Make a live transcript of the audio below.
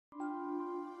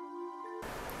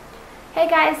Hey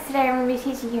guys, today I'm going to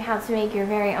be teaching you how to make your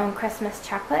very own Christmas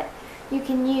chocolate. You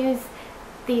can use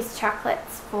these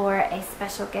chocolates for a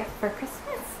special gift for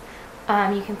Christmas.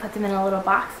 You can put them in a little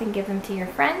box and give them to your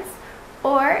friends,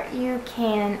 or you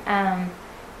can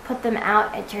put them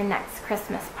out at your next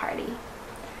Christmas party.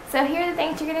 So here are the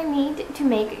things you're going to need to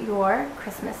make your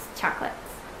Christmas chocolates.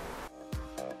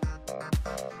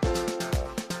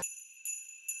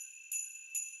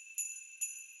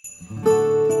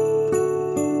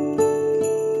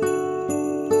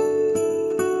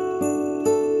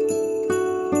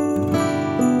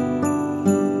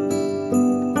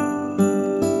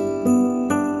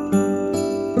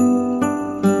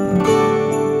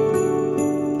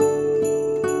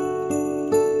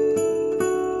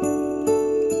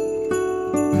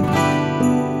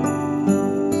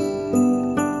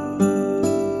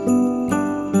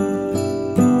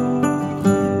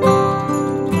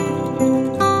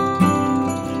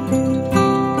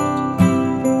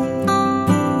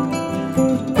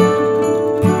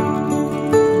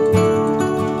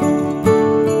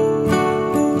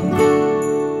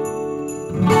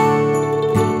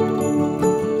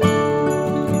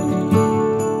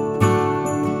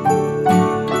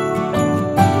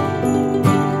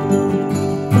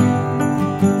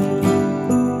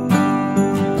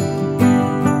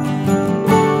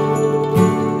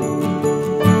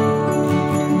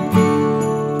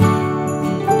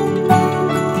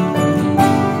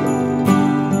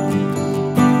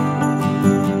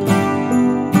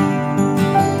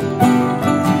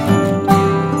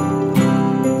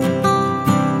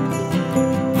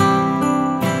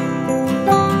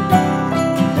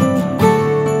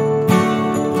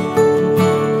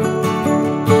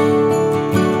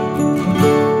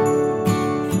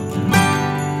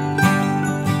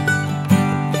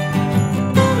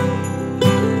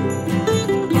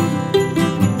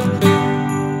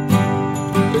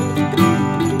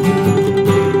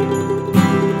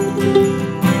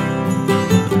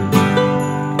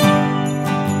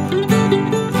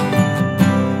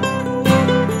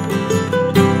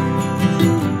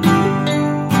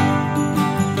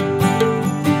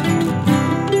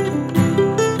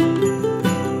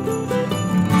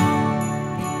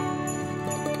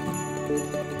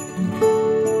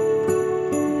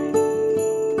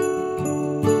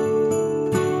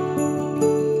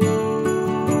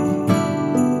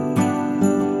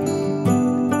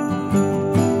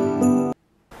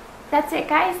 That's it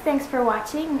guys, thanks for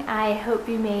watching. I hope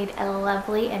you made a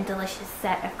lovely and delicious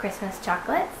set of Christmas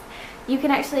chocolates. You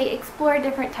can actually explore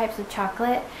different types of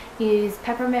chocolate. Use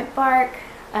peppermint bark,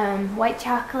 white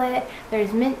chocolate,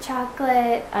 there's mint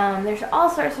chocolate, there's all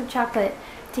sorts of chocolate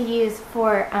to use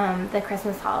for the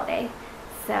Christmas holiday.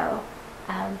 So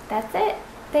that's it.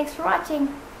 Thanks for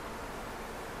watching.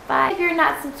 Bye. If you're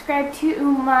not subscribed to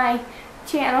my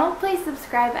channel, please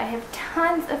subscribe. I have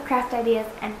tons of craft ideas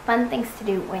and fun things to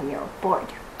do when you're bored.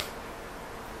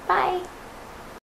 Bye.